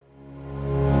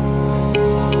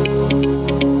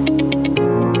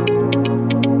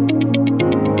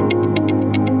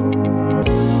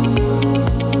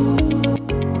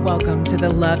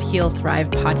Love, Heal, Thrive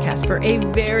podcast for a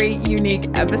very unique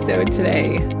episode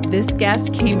today. This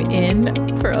guest came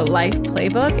in for a life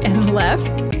playbook and left,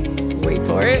 wait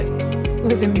for it,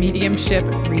 with a mediumship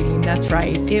reading. That's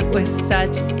right. It was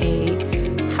such a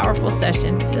powerful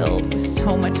session filled with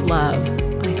so much love.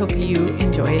 I hope you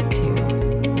enjoy it too.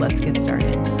 Let's get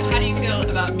started. How do you feel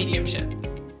about mediumship?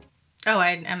 Oh,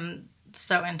 I am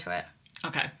so into it.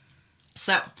 Okay.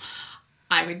 So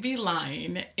I would be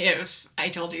lying if I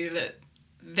told you that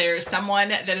there's someone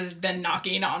that has been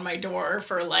knocking on my door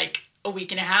for like a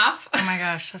week and a half. Oh my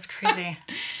gosh, that's crazy.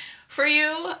 For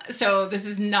you. So this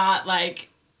is not like,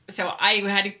 so I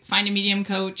had to find a medium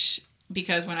coach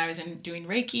because when I was doing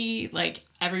Reiki, like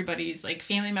everybody's like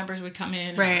family members would come in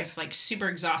and right. I was like super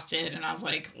exhausted and I was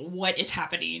like, what is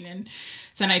happening? And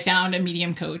so then I found a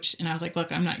medium coach and I was like,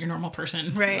 look, I'm not your normal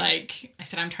person. Right. Like I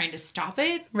said, I'm trying to stop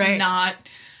it. Right. Not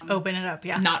open it up.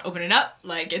 Yeah. Not open it up.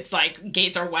 Like it's like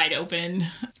gates are wide open.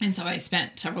 And so I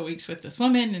spent several weeks with this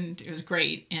woman and it was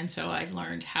great. And so I've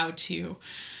learned how to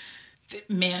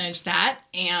manage that.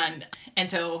 And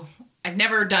so I've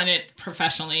never done it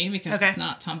professionally because it's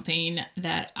not something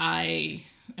that I've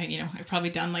probably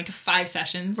done like 5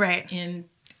 sessions right. in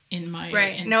my right.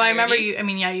 entirety. No, I remember you. I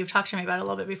mean, yeah, you've talked to me about it a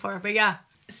little bit before, but yeah.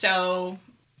 So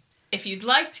if you'd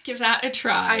like to give that a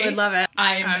try, I would love it.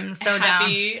 I'm so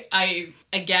happy.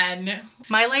 Down.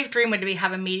 My life dream would be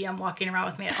have a medium walking around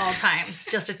with me at all times,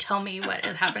 just to tell me what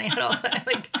is happening at all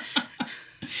times.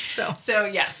 So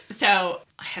yes. So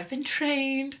I have been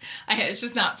trained. It's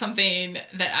just not something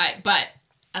that but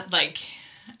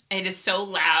it is so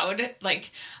loud.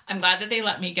 Like, I'm glad that they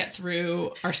let me get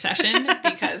through our session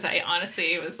because I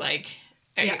honestly was like,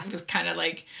 I was kind of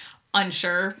like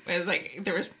unsure. It was like,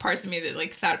 there was parts of me that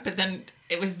like thought, but then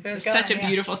it was such a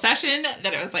beautiful session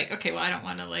that I was like, okay, well, I don't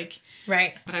want to like,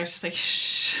 right. But I was just like,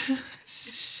 shh.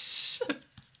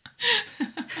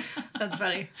 That's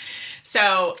funny.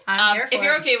 So, if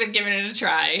you're okay with giving it a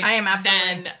try, I am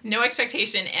absolutely. Then no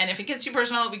expectation. And if it gets too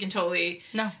personal, we can totally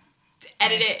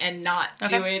edit it and not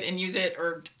do it and use it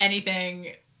or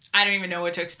anything. I don't even know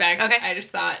what to expect. Okay. I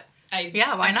just thought why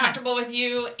I'm not? Comfortable with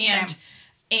you.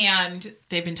 And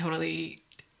they've been totally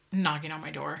knocking on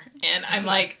my door. And I'm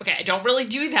like, okay, I don't really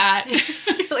do that.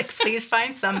 Like, please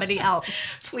find somebody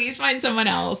else. Please find someone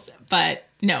else. But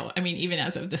no, I mean, even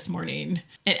as of this morning,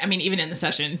 even in the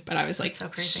session, but I was like, that's so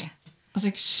crazy. I was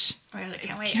like, shh. Oh my God, I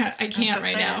can't wait. I can't so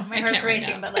right now. My heart's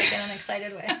racing, but like in an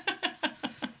excited way.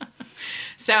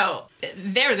 So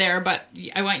they're there, but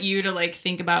I want you to like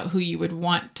think about who you would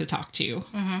want to talk to.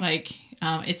 Mm-hmm. Like,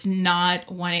 it's not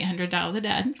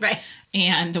 1-800-DIAL-THE-DEAD. Right.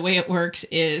 And the way it works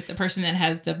is the person that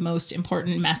has the most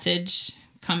important message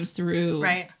comes through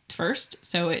first.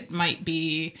 So it might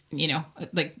be,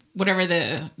 like whatever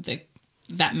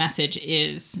that message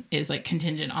is like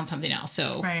contingent on something else.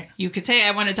 So you could say,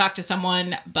 I want to talk to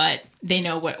someone, but they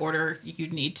know what order you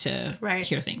need to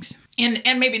hear things. And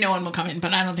maybe no one will come in,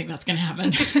 but I don't think that's going to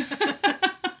happen.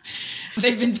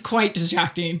 They've been quite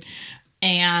distracting.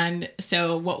 And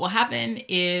so what will happen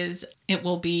is it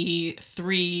will be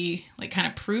 3 like kind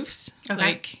of proofs,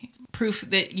 like proof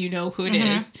that you know who it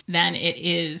is. Then it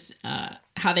is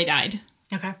how they died.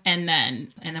 Okay. And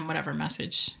then whatever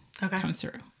message comes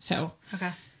through. So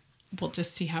we'll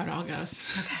just see how it all goes.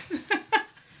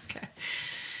 Okay.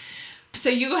 So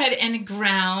you go ahead and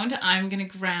ground. I'm going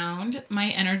to ground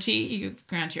my energy. You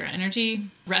ground your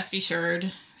energy. Rest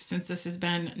assured, since this has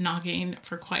been knocking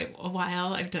for quite a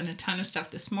while, I've done a ton of stuff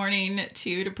this morning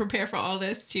too to prepare for all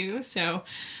this too. So,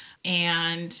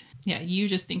 and yeah, you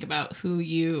just think about who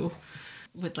you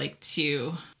would like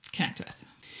to connect with.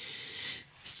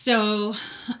 So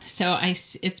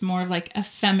it's more of like a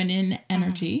feminine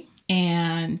energy.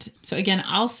 And so again,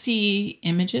 I'll see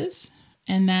images.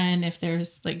 And then if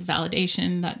there's like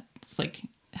validation that's like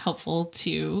helpful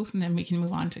too, and then we can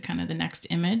move on to kind of the next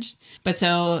image. But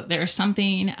so there's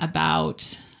something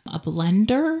about a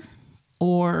blender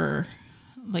or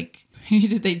like,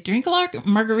 did they drink a lot of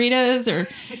margaritas or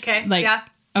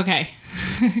okay.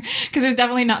 Because there's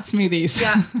definitely not smoothies.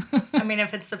 Yeah. I mean,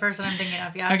 if it's the person I'm thinking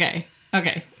of, yeah.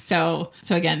 Okay. So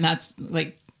again, that's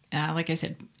like I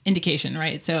said, indication,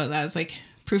 right? So that's like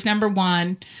proof number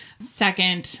 1.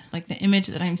 Second, like the image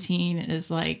that I'm seeing is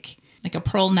like a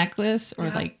pearl necklace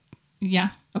or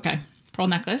pearl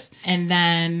necklace. And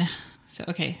then,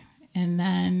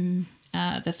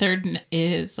 the third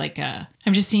is like I'm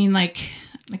just seeing like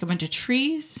a bunch of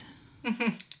trees.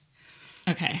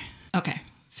 Okay.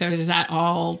 So does that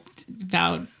all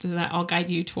guide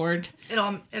you toward? It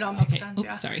all makes sense.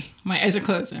 Oops, sorry. My eyes are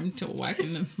closed. I'm still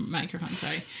whacking the microphone.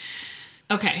 Sorry.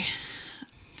 Okay.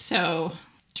 So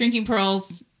drinking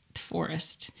pearls,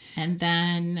 forest. And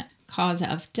then cause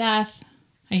of death,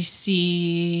 I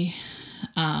see,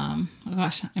 oh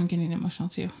gosh, I'm getting emotional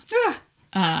too.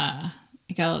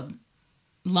 Like a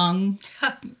lung.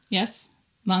 Yes?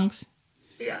 Lungs?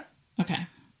 Yeah. Okay.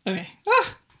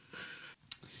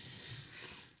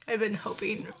 I've been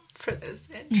hoping for this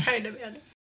and trying to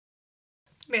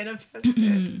manifest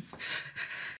it.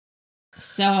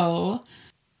 So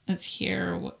let's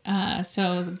hear.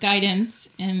 So guidance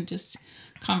and just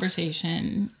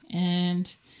conversation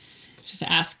and just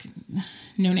ask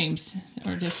no names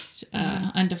or just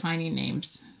undefining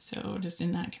names. So just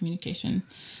in that communication.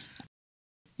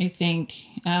 I think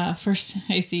first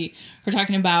I see we're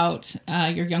talking about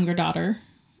your younger daughter,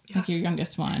 like your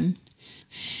youngest one.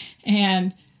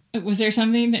 And was there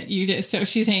something that you did? So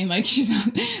she's saying like she's not,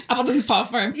 apple doesn't fall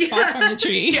from the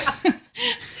tree. Yeah.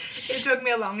 It took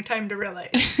me a long time to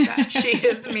realize that she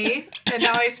is me. And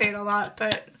now I say it a lot,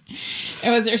 but.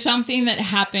 And was there something that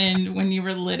happened when you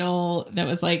were little that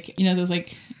was like, you know, those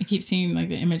like, I keep seeing like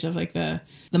the image of like the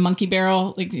monkey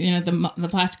barrel, like, you know, the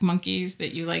plastic monkeys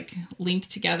that you like link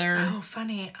together. Oh,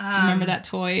 funny. Do you remember that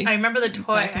toy? I remember the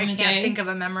toy. I can't think of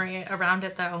a memory around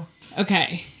it though.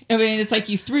 Okay. I mean, it's like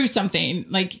you threw something.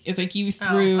 Like, it's like you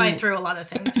threw. Oh, I threw a lot of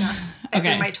things, yeah. I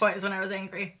threw my toys when I was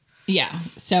angry. Yeah.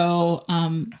 So,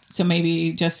 so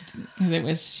maybe just because it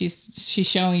was, she's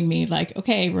showing me like,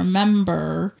 okay,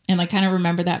 remember, and like kind of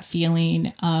remember that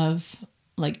feeling of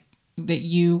like that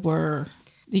you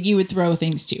would throw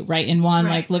things to, right? And one,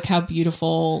 like, look how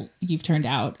beautiful you've turned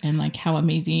out and like how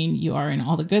amazing you are and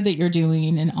all the good that you're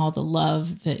doing and all the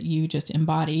love that you just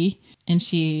embody. And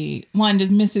she, one,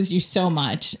 just misses you so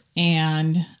much.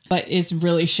 But it's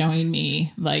really showing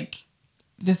me like,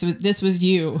 this was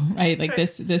you, right? Like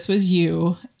this was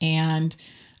you. And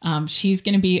she's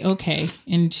going to be okay.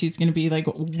 And she's going to be like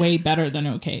way better than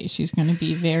okay. She's going to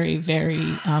be very,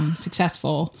 very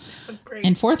successful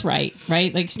and forthright,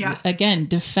 right? Like, again,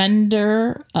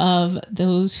 defender of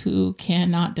those who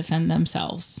cannot defend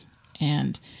themselves.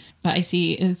 But I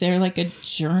see, is there like a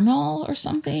journal or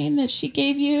something that she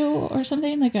gave you or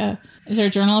something is there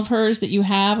a journal of hers that you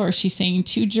have, or is she saying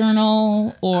to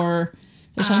journal, or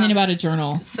there's something about a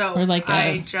journal? So or like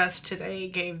I just today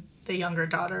gave the younger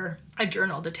daughter a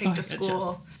journal to take to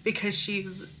school because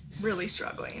she's really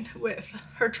struggling with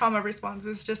her trauma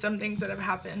responses to some things that have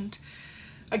happened.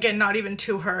 Again, not even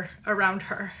to her, around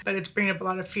her, but it's bringing up a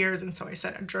lot of fears. And so I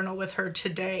sent a journal with her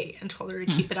today and told her to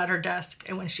keep it at her desk.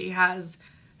 And when she has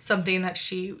something that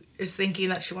she is thinking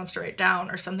that she wants to write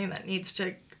down or something that needs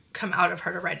to come out of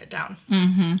her, to write it down.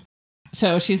 Mm-hmm.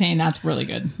 So she's saying that's really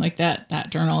good. Like that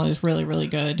journal is really, really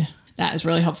good. That is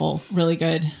really helpful, really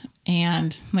good.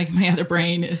 And like my other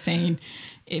brain is saying,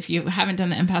 if you haven't done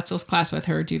the Empath Tools class with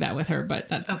her, do that with her. But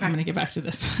I'm going to get back to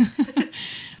this.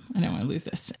 I don't want to lose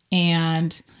this.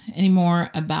 And any more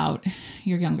about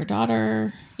your younger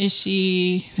daughter? Is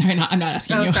she... Sorry, I'm not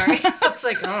asking you. Oh, sorry. I was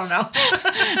like, I don't know.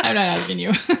 I'm not asking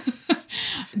you.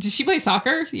 Does she play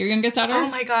soccer, your youngest daughter? Oh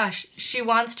my gosh. She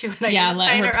wants to, and I can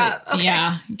sign her up. Okay.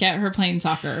 Yeah, get her playing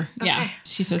soccer. Okay. Yeah.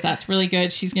 She says that's really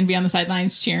good. She's going to be on the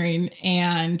sidelines cheering.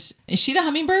 And is she the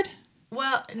hummingbird?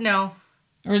 Well, no.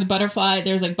 Or the butterfly.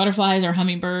 There's like butterflies or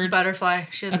hummingbird. Butterfly.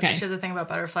 She has a thing about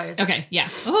butterflies. Okay, yeah.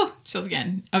 Oh, chills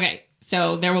again. Okay,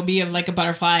 so there will be like a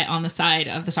butterfly on the side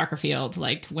of the soccer field,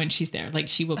 like when she's there. Like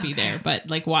she will be there, but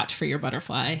like watch for your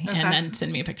butterfly and then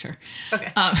send me a picture.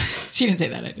 Okay. She didn't say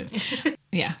that, I did.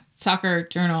 Yeah, soccer,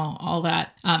 journal, all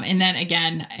that. And then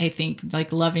again, I think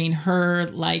like loving her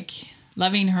like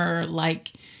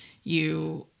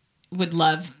you would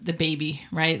love the baby,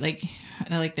 right? Like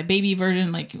the baby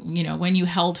version, like, you know, when you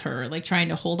held her, like trying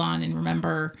to hold on and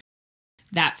remember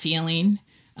that feeling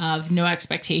of no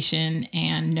expectation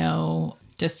and no,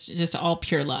 just all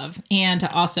pure love. And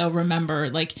to also remember,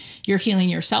 like, you're healing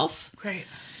yourself. Right.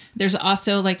 There's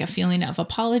also like a feeling of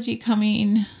apology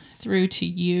coming through to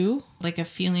you, like a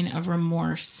feeling of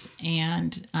remorse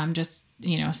and just,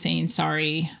 you know, saying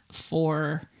sorry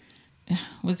for,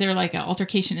 was there like an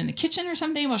altercation in the kitchen or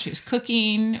something while she was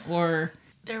cooking, or...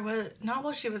 There was, not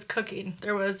while she was cooking.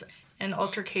 There was an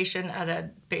altercation at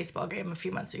a baseball game a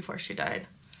few months before she died.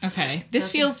 Okay. This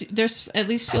feels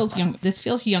young. This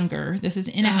feels younger. This is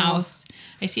in a house.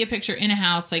 I see a picture in a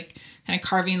house, like kind of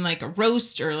carving like a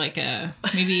roast or like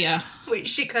maybe a... Wait,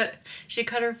 she cut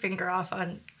her finger off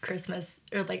on Christmas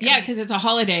or like... Yeah, because it's a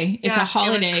holiday. It's a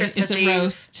holiday. It's a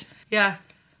roast. Yeah.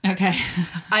 Okay.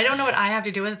 I don't know what I have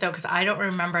to do with it, though, because I don't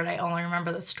remember it. I only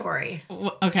remember the story.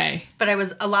 Okay. But I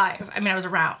was alive. I mean, I was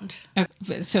around.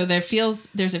 Okay. So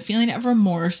there's a feeling of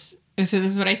remorse. So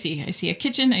this is what I see. I see a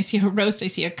kitchen. I see a roast. I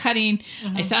see a cutting.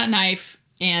 Mm-hmm. I saw a knife.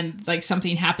 and like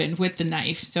something happened with the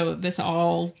knife. So this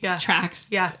all tracks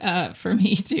for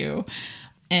me too.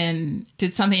 And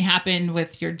did something happen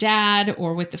with your dad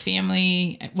or with the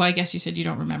family? Well, I guess you said you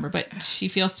don't remember, but she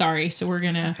feels sorry. So we're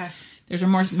going to,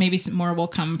 there's maybe some more will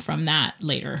come from that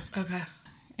later. Okay.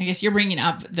 I guess you're bringing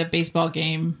up the baseball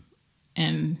game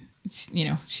and, you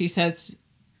know, she says,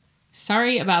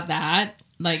 sorry about that.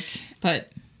 Like,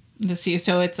 but let's see.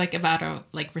 So it's like about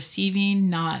receiving,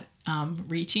 not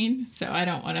reaching. So I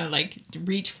don't want to like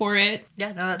reach for it.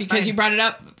 Yeah, no, that's because fine. You brought it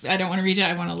up. I don't want to reach it.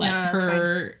 I want to let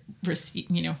her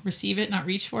receive it, not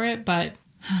reach for it. But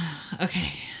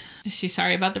okay, she's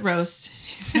sorry about the roast.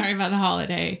 She's sorry about the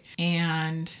holiday,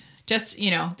 and just,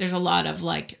 you know, there's a lot of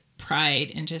like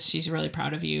pride and just she's really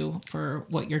proud of you for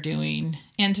what you're doing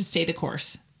and to stay the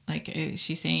course. Like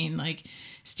she's saying, like,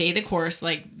 stay the course.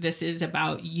 Like this is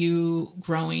about you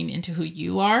growing into who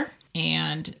you are,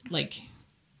 and like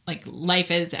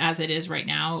life is as it is right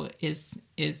now is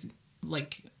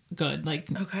like good. Like,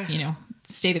 you know,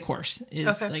 stay the course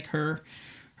is like her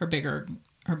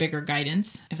bigger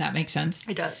guidance, if that makes sense.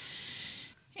 It does.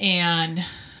 And let's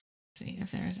see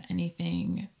if there's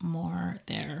anything more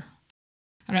there.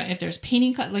 I don't know if there's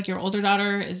painting, like your older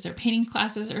daughter, is there painting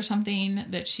classes or something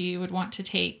that she would want to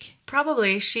take?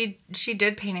 Probably. She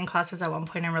did painting classes at one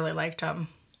point and really liked them.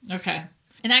 Okay.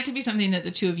 And that could be something that the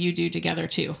two of you do together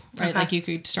too, right? Okay. Like you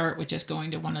could start with just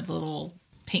going to one of the little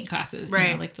paint classes, right?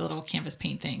 You know, like the little canvas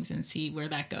paint things, and see where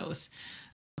that goes.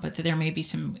 But there may be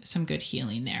some good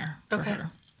healing there for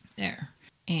her. There.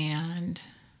 And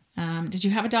did you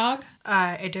have a dog?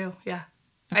 I do, yeah.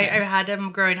 Okay. I had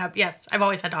him growing up. Yes, I've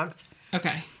always had dogs.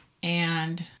 Okay.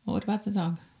 And what about the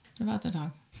dog? What about the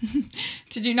dog?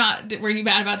 Did you not, were you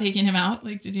bad about taking him out?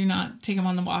 Like, did you not take him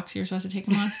on the walks you were supposed to take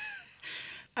him on?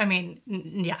 I mean,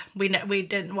 yeah, we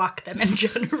didn't walk them in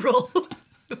general.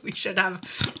 We should have,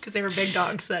 because they were big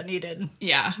dogs that needed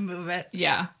movement.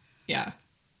 Yeah, yeah.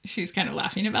 She's kind of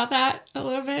laughing about that a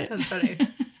little bit. That's funny.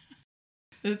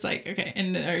 It's like, okay,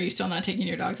 and are you still not taking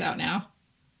your dogs out now?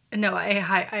 No,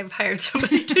 I've hired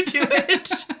somebody to do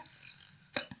it.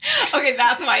 Okay,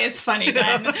 that's why it's funny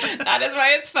then. That is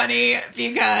why it's funny,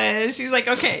 because she's like,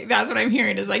 okay, that's what I'm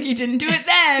hearing is like, you didn't do it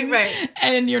then, right?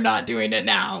 And you're not doing it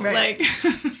now, right. Like,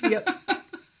 yep.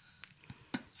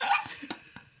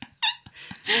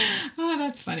 Oh,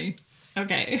 that's funny.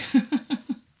 Okay.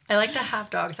 I like to have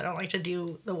dogs. I don't like to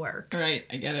do the work. Right,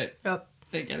 I get it. Yep.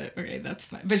 I get it. Okay, that's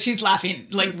fine. But she's laughing,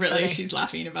 like, that's really, funny. She's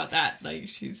laughing about that. Like,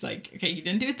 she's like, okay, you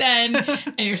didn't do it then,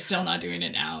 and you're still not doing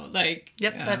it now. Like,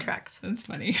 yep, that tracks. That's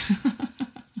funny.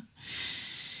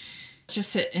 Just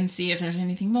sit and see if there's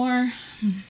anything more.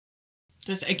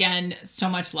 Just, again, so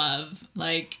much love.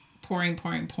 Like, pouring,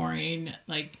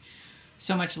 like,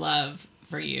 so much love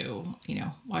for you. You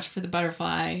know, watch for the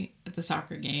butterfly at the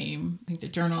soccer game. I think the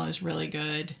journal is really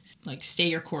good. Like, stay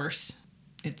your course.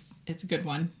 It's a good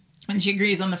one. And she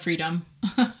agrees on the freedom.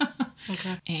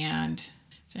 Okay. And is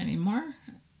there any more?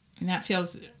 And that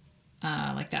feels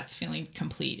like that's feeling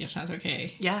complete, if that's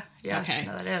okay. Yeah. Okay.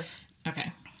 No, that is.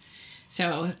 Okay.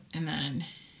 So, and then,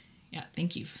 yeah,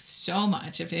 thank you so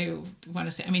much. If you want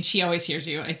to say, I mean, she always hears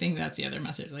you. I think that's the other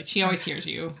message. Like, she always hears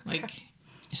you, like,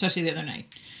 especially the other night.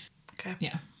 Okay.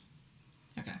 Yeah.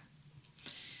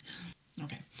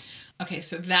 Okay,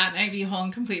 so that might be whole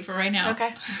and complete for right now.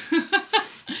 Okay.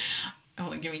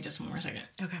 Hold on, give me just one more second.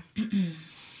 Okay. Okay.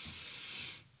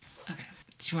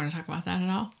 Do you want to talk about that at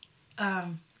all?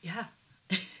 Yeah.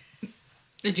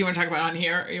 Did you want to talk about it on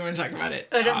here, or you want to talk about it?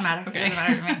 It doesn't matter. Okay. It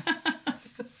doesn't matter to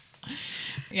me.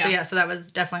 Yeah. So that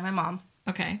was definitely my mom.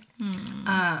 Okay.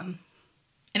 And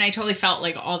I totally felt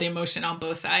like all the emotion on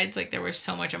both sides. Like there was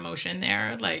so much emotion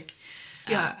there. Like,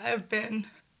 yeah, I've been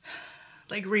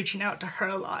like reaching out to her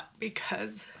a lot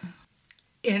because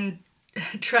in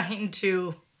trying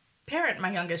to parent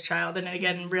my youngest child, and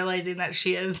again realizing that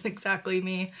she is exactly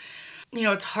me, you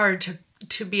know, it's hard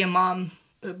to be a mom,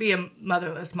 be a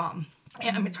motherless mom.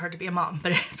 And I mean, it's hard to be a mom,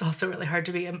 but it's also really hard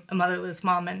to be a motherless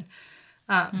mom. And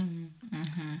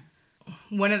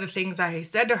one of the things I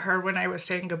said to her when I was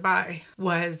saying goodbye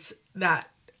was that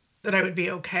I would be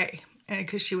okay, and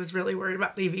because she was really worried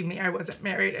about leaving me. I wasn't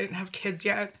married, I didn't have kids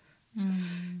yet,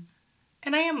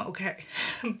 and I am okay,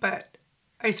 but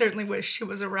I certainly wish she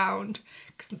was around,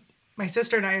 because my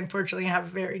sister and I, unfortunately, have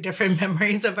very different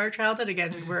memories of our childhood.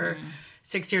 Again, we're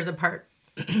 6 years apart.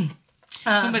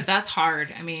 But that's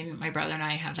hard. I mean, my brother and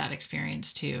I have that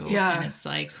experience too. Yeah. And it's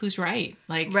like, who's right?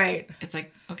 Like, right. It's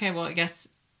like, okay, well, I guess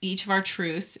each of our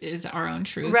truths is our own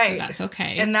truth. Right. So that's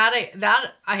okay. And that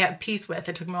I have peace with.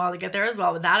 It took me a while to get there as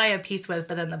well, but that I have peace with.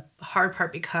 But then the hard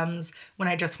part becomes when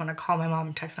I just want to call my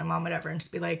mom, text my mom, whatever, and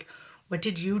just be like, what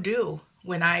did you do?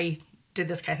 when I did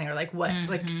this kind of thing, or like what,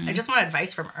 like, I just want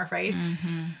advice from her, right?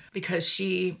 Because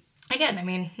she, again, I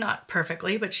mean, not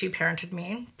perfectly, but she parented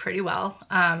me pretty well.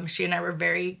 She and I were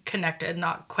very connected,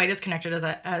 not quite as connected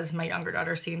as my younger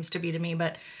daughter seems to be to me.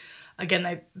 But again,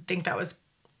 I think that was,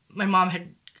 my mom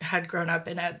had grown up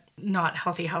in a not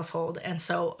healthy household. And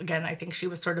so again, I think she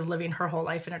was sort of living her whole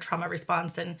life in a trauma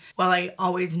response. And while I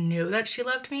always knew that she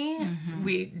loved me,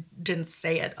 we didn't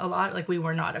say it a lot. Like, we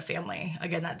were not a family,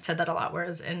 again, that said that a lot.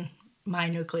 Whereas in my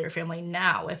nuclear family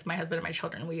now with my husband and my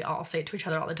children, we all say it to each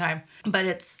other all the time. But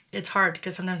it's hard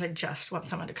because sometimes I just want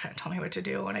someone to kind of tell me what to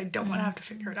do, and I don't want to have to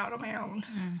figure it out on my own.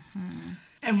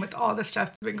 And with all the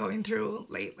stuff I've been going through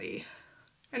lately,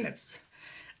 and it's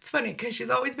funny because she's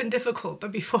always been difficult,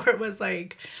 but before it was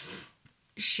like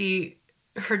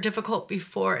her difficult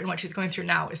before and what she's going through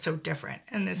now is so different.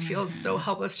 And this feels so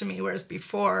helpless to me. Whereas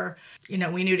before, you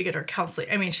know, we knew to get her counseling.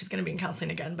 I mean, she's going to be in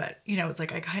counseling again, but, you know, it's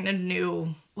like I kind of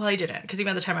knew, well, I didn't, because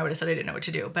even at the time I would have said I didn't know what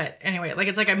to do. But anyway, like,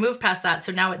 it's like I moved past that.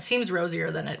 So now it seems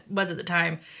rosier than it was at the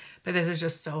time. But this is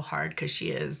just so hard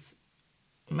because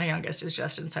my youngest is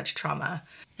just in such trauma.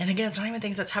 And again, it's not even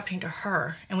things that's happening to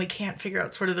her. And we can't figure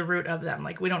out sort of the root of them.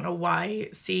 Like, we don't know why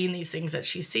seeing these things that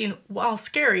she's seen, while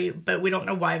scary, but we don't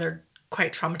know why they're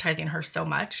quite traumatizing her so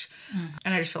much.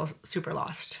 And I just feel super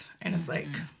lost. And it's like,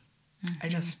 I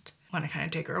just want to kind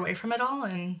of take her away from it all.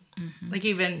 And like,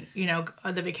 even, you know,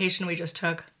 the vacation we just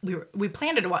took, we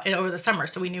planned it over the summer,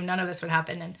 so we knew none of this would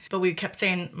happen. But we kept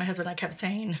saying, my husband and I kept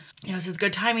saying, you know, this is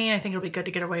good timing. I think it'll be good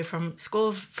to get away from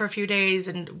school for a few days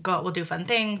and go out, we'll do fun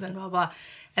things and blah, blah.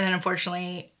 And then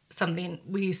unfortunately,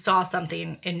 we saw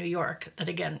something in New York that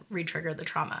again re-triggered the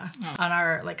trauma on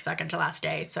our like second to last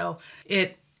day. So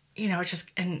it, you know, it's just,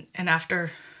 and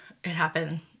after it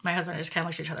happened, my husband and I just kind of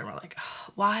looked at each other and we're like,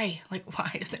 oh, why? Like,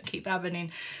 why does it keep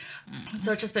happening?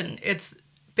 So it's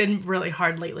been really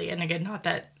hard lately. And again, not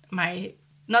that my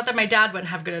dad wouldn't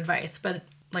have good advice, but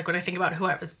like, when I think about who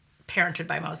I was parented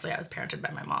by, mostly I was parented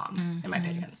by my mom, in my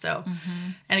opinion. So,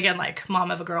 and again, like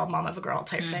mom of a girl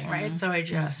type thing, right? So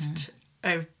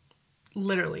I've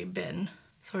literally been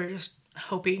sort of just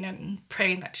hoping and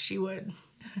praying that she would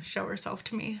show herself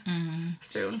to me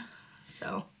soon.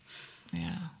 So,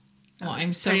 yeah. Well,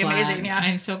 I'm so glad. Amazing, yeah.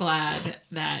 I'm so glad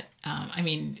that, I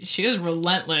mean, she was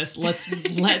relentless. Let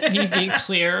me be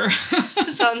clear.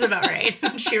 Sounds about right.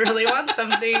 She really wants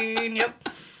something. Yep.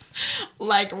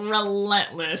 Like,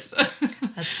 relentless.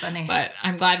 That's funny. But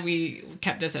I'm glad we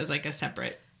kept this as like a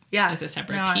separate piece.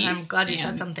 And I'm glad you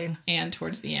said something. And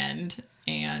towards the end.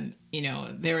 And, you know,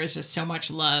 there was just so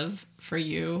much love for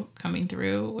you coming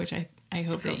through, which I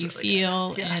hope that you really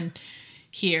feel and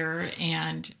hear.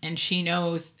 And she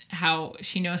knows how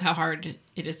hard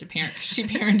it is to parent. She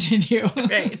parented you.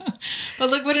 Right. But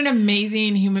look what an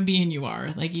amazing human being you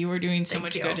are. Like, you are doing so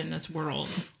much good in this world.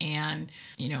 And,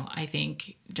 you know, I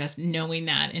think just knowing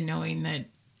that and knowing that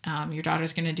your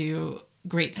daughter's going to do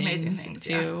great things, amazing things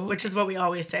too. Yeah. Which is what we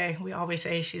always say. We always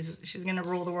say she's going to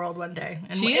rule the world one day,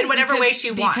 and in whatever way she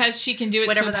wants, because she can do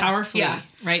it so powerfully.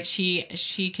 Right?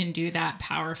 She can do that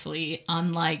powerfully,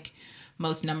 unlike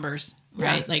most numbers.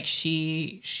 Right? Like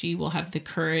she will have the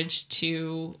courage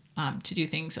to do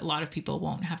things a lot of people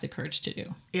won't have the courage to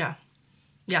do. Yeah.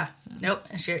 So. Nope.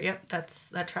 Yep.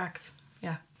 That tracks.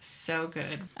 Yeah. So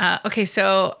good. Okay.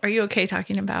 So are you okay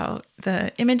talking about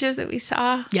the images that we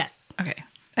saw? Yes. Okay.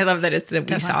 I love that it's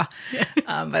that we saw,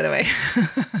 by the way.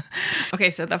 Okay,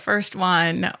 so the first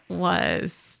one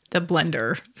was the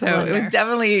blender. So it was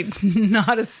definitely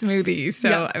not a smoothie.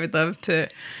 So I'd love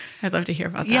to hear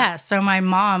about that. Yeah, so my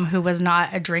mom, who was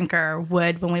not a drinker,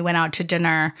 would, when we went out to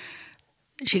dinner,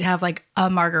 she'd have like a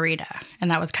margarita.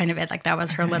 And that was kind of it. Like, that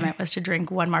was her limit, was to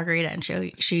drink one margarita. And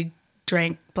she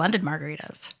drank blended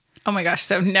margaritas. Oh my gosh.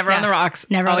 So never on the rocks.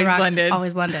 Never always on the rocks. Blended.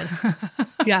 Always blended.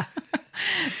 Yeah.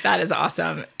 That is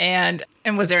awesome. And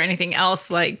was there anything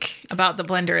else like about the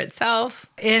blender itself?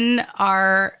 In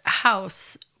our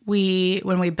house,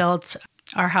 when we built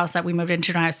our house that we moved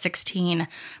into when I was 16,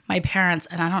 my parents,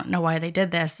 and I don't know why they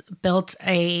did this, built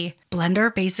a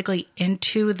blender basically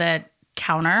into the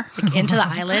counter, like into the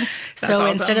island. So awesome.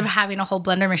 Instead of having a whole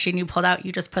blender machine you pulled out,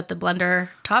 you just put the blender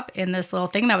top in this little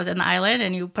thing that was in the island,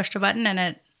 and you pushed a button and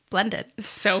it blended.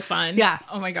 So fun. Yeah.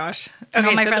 Oh my gosh. Okay,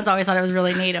 all my friends always thought it was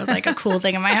really neat. It was like a cool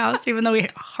thing in my house, even though we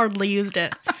hardly used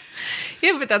it.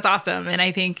 Yeah, but that's awesome. And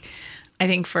I think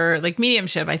for like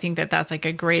mediumship, I think that's like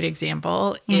a great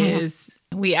example is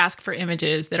we ask for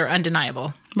images that are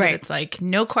undeniable. Right. It's like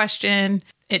no question.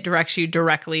 It directs you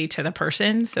directly to the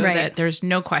person so that there's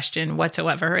no question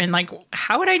whatsoever. And like,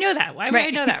 how would I know that? Why would I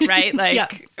know that? Right?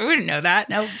 Like, I wouldn't know that.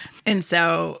 Nope. And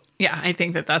so, yeah, I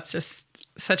think that's just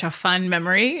such a fun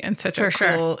memory and such a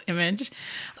cool image.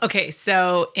 Okay,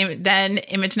 so then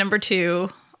image number 2,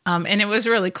 and it was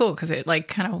really cool because it like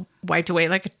kind of wiped away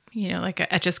like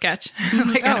a Etch-a-Sketch,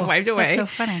 like kind of wiped away.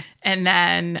 That's so funny. And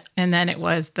then it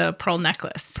was the pearl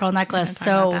necklace. Pearl necklace.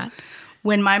 So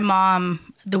when my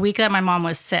mom, the week that my mom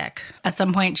was sick, at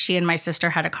some point she and my sister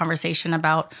had a conversation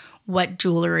about what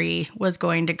jewelry was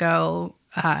going to go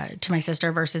to my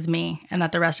sister versus me, and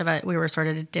that the rest of it we were sort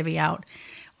of to divvy out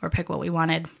or pick what we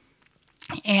wanted.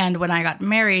 And when I got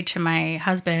married to my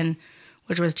husband,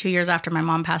 which was 2 years after my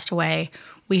mom passed away,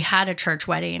 we had a church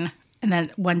wedding. And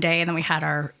then one day, and then we had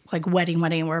our like wedding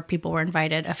where people were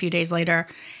invited a few days later.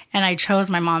 And I chose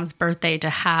my mom's birthday to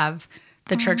have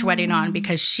the church wedding on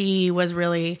because she was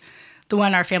really the one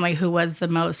in our family who was the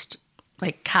most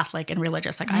like Catholic and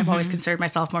religious. Like I've always considered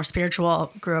myself more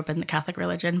spiritual, grew up in the Catholic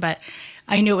religion, but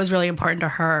I knew it was really important to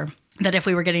her that if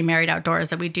we were getting married outdoors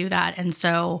that we do that. And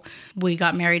so we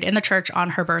got married in the church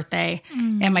on her birthday.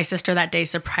 And my sister that day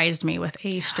surprised me with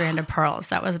a strand of pearls.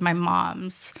 That was my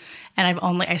mom's. And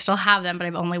I still have them, but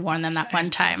I've only worn them that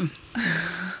one time.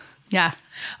 Yeah.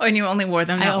 Oh, and you only wore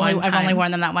them that one time? I've only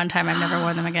worn them that one time. I've never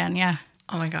worn them again. Yeah.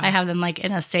 Oh my gosh. I have them like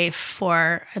in a safe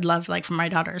I'd love like for my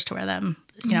daughters to wear them,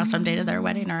 someday to their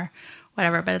wedding or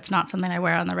whatever, but it's not something I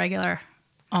wear on the regular.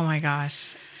 Oh my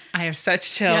gosh. I have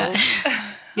such chills.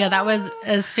 Yeah, that was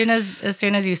as soon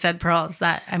as you said pearls,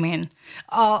 that, I mean,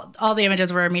 all the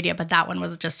images were immediate, but that one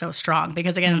was just so strong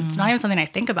because again, it's not even something I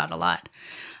think about a lot.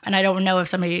 And I don't know if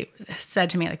somebody said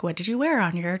to me, like, what did you wear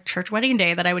on your church wedding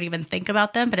day, that I would even think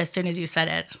about them. But as soon as you said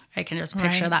it, I can just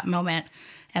picture that moment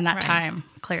and that time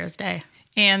clear as day.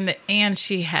 And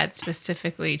she had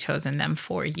specifically chosen them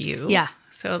for you. Yeah.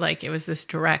 So like it was this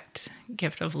direct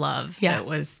gift of love that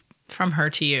was from her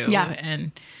to you. Yeah.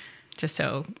 And just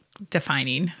so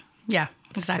defining. Yeah,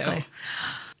 exactly.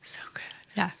 So good.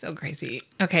 Yeah. So crazy.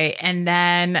 Okay. And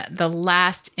then the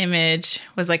last image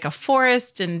was like a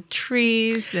forest and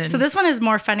trees. And... So this one is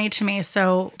more funny to me.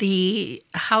 So the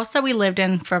house that we lived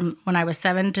in from when I was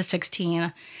 7 to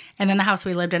 16, and then the house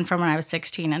we lived in from when I was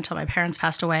 16 until my parents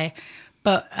passed away.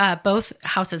 But both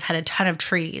houses had a ton of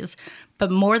trees.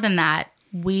 But more than that,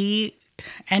 we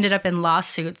ended up in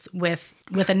lawsuits with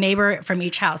a neighbor from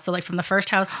each house. So like from the first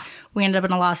house, we ended up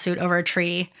in a lawsuit over a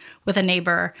tree with a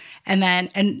neighbor. And then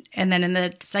in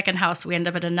the second house, we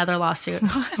ended up in another lawsuit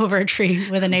over a tree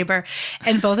with a neighbor.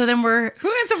 And both of them were... Who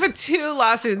ends up with 2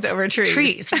 lawsuits over trees?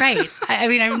 Trees, right. I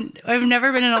mean, I've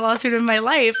never been in a lawsuit in my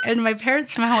life. And my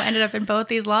parents somehow ended up in both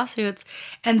these lawsuits.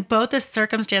 And both the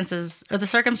circumstances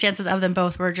of them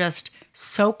both were just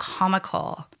so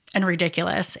comical and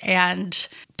ridiculous.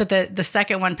 But the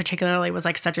second one particularly was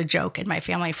like such a joke in my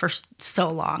family for so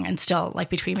long, and still like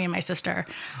between me and my sister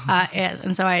is.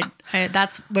 And so I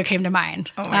that's what came to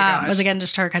mind. Oh my gosh. Was again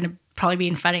just her kind of probably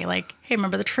being funny, like, hey,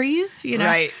 remember the trees?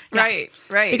 Right.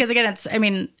 Because again,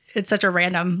 it's such a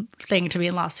random thing to be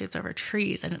in lawsuits over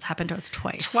trees, and it's happened to us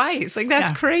twice. Like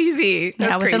that's crazy.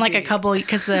 That's within crazy. like a couple,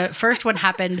 because the first one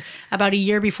happened about a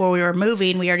year before we were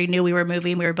moving. We already knew we were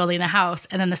moving. We were building the house,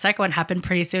 and then the second one happened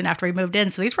pretty soon after we moved in.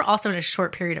 So these were also in a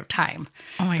short period of time.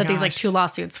 Oh my gosh. These like 2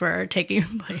 lawsuits were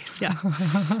taking place. Yeah.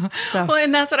 Well,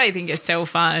 and that's what I think is so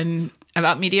fun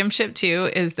about mediumship too,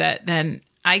 is that then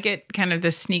I get kind of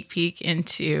the sneak peek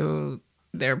into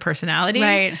their personality,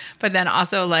 right? But then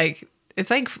also like, it's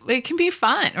like, it can be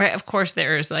fun, right? Of course,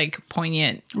 there's like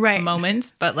poignant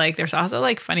moments, but like there's also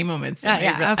like funny moments.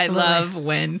 Absolutely. I love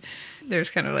when there's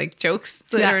kind of like jokes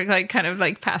that are like kind of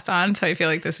like passed on. So I feel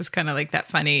like this is kind of like that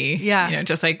funny,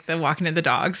 just like the walking of the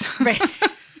dogs. Right.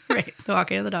 The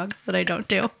walking of the dogs that I don't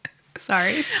do.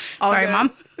 Sorry,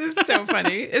 Mom. It's so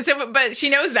funny. But she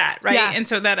knows that, right? Yeah. And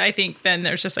so that I think then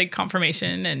there's just like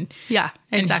confirmation and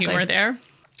exactly. and humor there.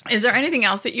 Is there anything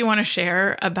else that you want to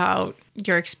share about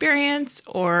your experience,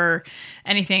 or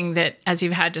anything that, as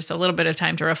you've had just a little bit of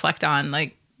time to reflect on,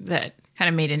 like that kind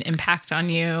of made an impact on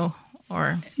you?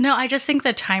 Or no, I just think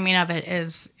the timing of it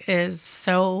is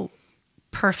so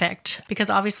perfect, because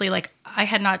obviously like I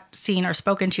had not seen or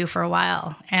spoken to you for a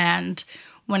while, and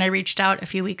when I reached out a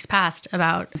few weeks past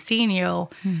about seeing you,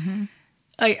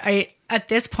 I at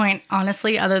this point,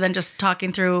 honestly, other than just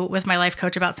talking through with my life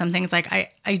coach about some things, like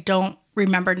I don't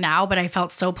remember now, but I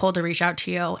felt so pulled to reach out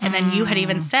to you. And then you had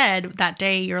even said that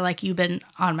day, you're like, you've been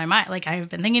on my mind. Like I've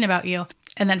been thinking about you.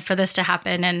 And then for this to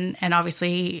happen, and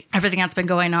obviously everything that's been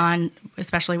going on,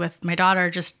 especially with my daughter,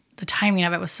 just the timing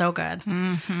of it was so good.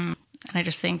 And I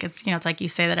just think it's like you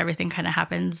say, that everything kind of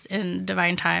happens in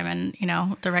divine time, and,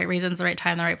 the right reasons, the right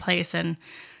time, the right place. And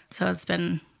so it's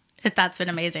been that's been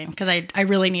amazing because I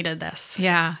really needed this.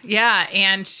 Yeah. Yeah.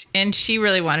 And she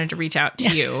really wanted to reach out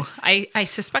to you. I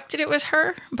suspected it was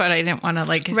her, but I didn't want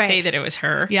to say that it was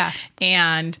her. Yeah.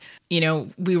 And,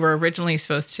 we were originally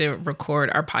supposed to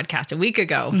record our podcast a week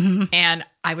ago. Mm-hmm. And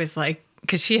I was like,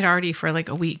 because she had already for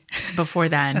a week before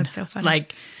then. That's so funny.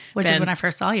 Which is when I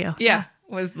first saw you. Yeah.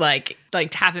 Was like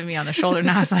tapping me on the shoulder,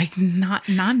 and I was like, not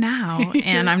now.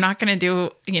 And I'm not going to do,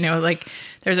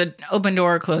 there's an open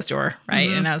door, closed door. Right.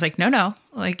 Mm-hmm. And I was like, no,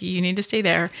 you need to stay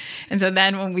there. And so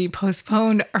then when we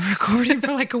postponed our recording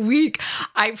for a week,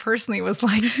 I personally was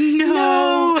like,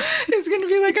 no, it's going to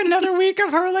be another week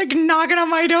of her knocking on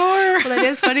my door. Well, that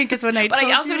is funny because when but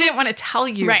I also didn't want to tell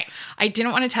you. Right. I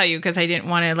didn't want to tell you because I didn't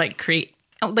want to create.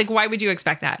 Why would you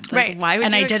expect that? Right. Why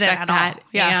would you expect that? All.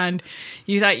 Yeah. And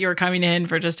you thought you were coming in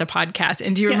for just a podcast.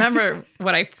 And do you remember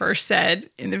what I first said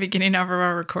in the beginning of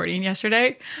our recording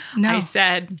yesterday? No. I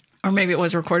said, or maybe it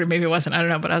was recorded, maybe it wasn't. I don't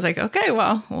know. But I was like, okay,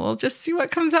 well, we'll just see what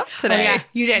comes up today. Oh,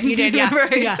 yeah. You did. Yeah.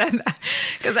 I said that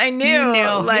because I knew,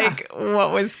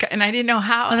 what was, and I didn't know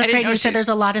how. Oh, that's right. You said there's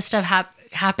a lot of stuff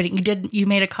happening. You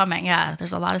made a comment. Yeah.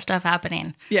 There's a lot of stuff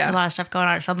happening. Yeah. A lot of stuff going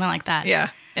on or something like that.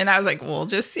 Yeah. And I was like, we'll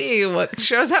just see what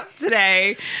shows up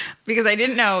today because I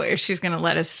didn't know if she's going to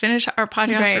let us finish our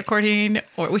podcast recording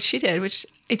which she did, which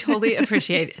I totally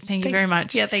appreciate. Thank you very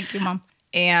much. Yeah. Thank you, Mom.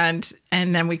 And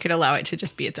then we could allow it to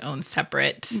just be its own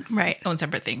separate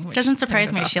thing. Which doesn't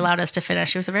surprise me. Awesome. She allowed us to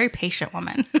finish. She was a very patient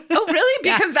woman. Oh, really?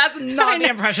 Because that's not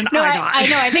the impression I got. I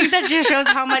know. I think that just shows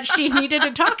how much she needed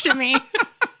to talk to me.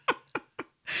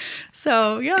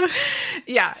 So,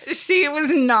 yeah, she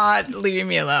was not leaving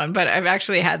me alone, but I've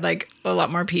actually had a lot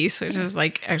more peace, which is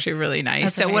actually really nice.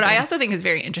 That's amazing. What I also think is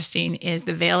very interesting is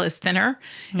the veil is thinner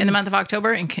in the month of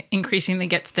October and increasingly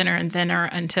gets thinner and thinner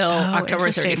until October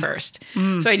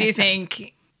 31st. So I do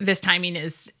think this timing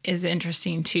is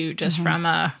interesting too, just from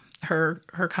her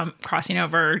crossing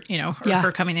over,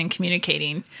 her coming and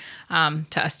communicating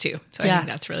to us too. So I think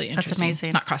that's really interesting. That's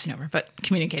amazing. Not crossing over, but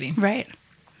communicating. Right.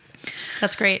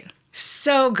 That's great.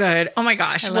 So good. Oh my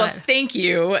gosh. Well, thank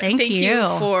you. Thank you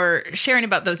for sharing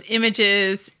about those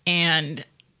images and,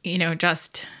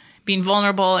 just being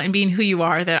vulnerable and being who you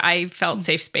are, that I felt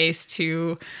safe space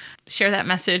to share that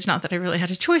message. Not that I really had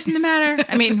a choice in the matter.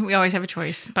 I mean, we always have a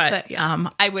choice, but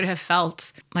I would have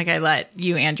felt like I let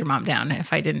you and your mom down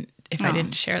if I didn't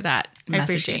share that messaging. I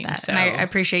appreciate that. So. And I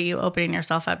appreciate you opening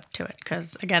yourself up to it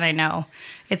because, again, I know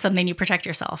it's something you protect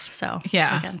yourself. So,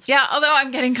 yeah. Although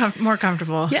I'm getting more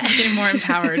comfortable, I'm getting more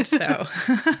empowered. So,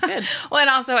 good. Well, and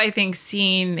also I think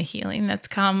seeing the healing that's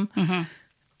come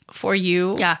for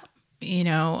you. Yeah.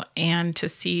 And to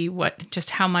see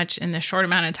just how much in the short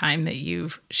amount of time that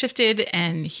you've shifted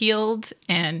and healed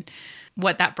and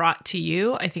what that brought to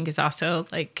you, I think is also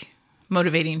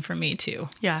motivating for me too.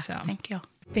 Yeah. So thank you.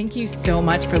 Thank you so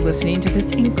much for listening to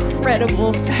this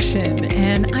incredible session.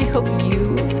 And I hope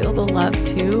you feel the love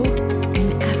too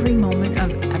in every moment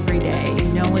of every day,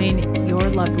 knowing your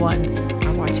loved ones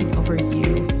are watching over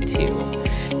you too.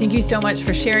 Thank you so much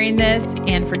for sharing this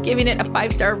and for giving it a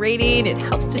 5-star rating. It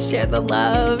helps to share the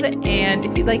love. And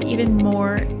if you'd like even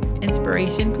more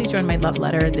inspiration, please join my love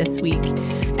letter this week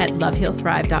at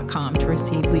lovehealthrive.com to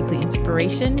receive weekly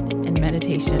inspiration and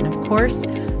meditation. Of course,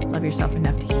 love yourself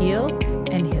enough to heal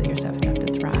and heal yourself enough